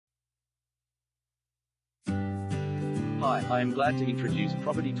Hi, I am glad to introduce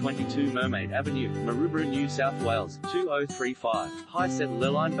Property 22 Mermaid Avenue, Maroubra, New South Wales, 2035. High-set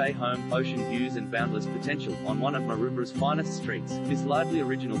Lurline Bay home, ocean views and boundless potential on one of Maroubra's finest streets. This lively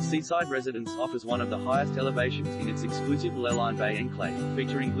original seaside residence offers one of the highest elevations in its exclusive Lurline Bay enclave,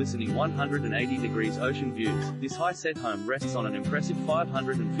 featuring glistening 180 degrees ocean views. This high-set home rests on an impressive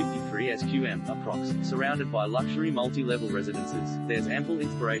 553 SQM, approx, surrounded by luxury multi-level residences. There's ample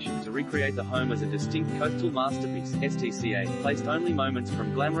inspiration to recreate the home as a distinct coastal masterpiece. STCA, placed only moments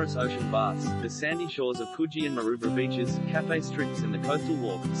from glamorous ocean baths, the sandy shores of Coogee and Maroubra beaches, cafe strips and the coastal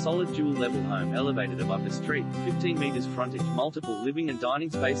walk. Solid dual-level home elevated above the street, 15 meters frontage. Multiple living and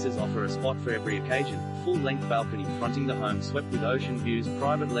dining spaces offer a spot for every occasion. Full-length balcony fronting the home swept with ocean views.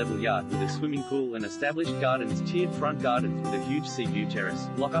 Private level yard with a swimming pool and established gardens. Tiered front gardens with a huge sea view terrace.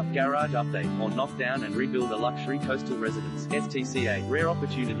 Lock-up garage update or knock down and rebuild a luxury coastal residence. STCA, rare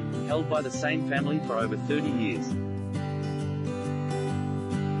opportunity, held by the same family for over 30 years.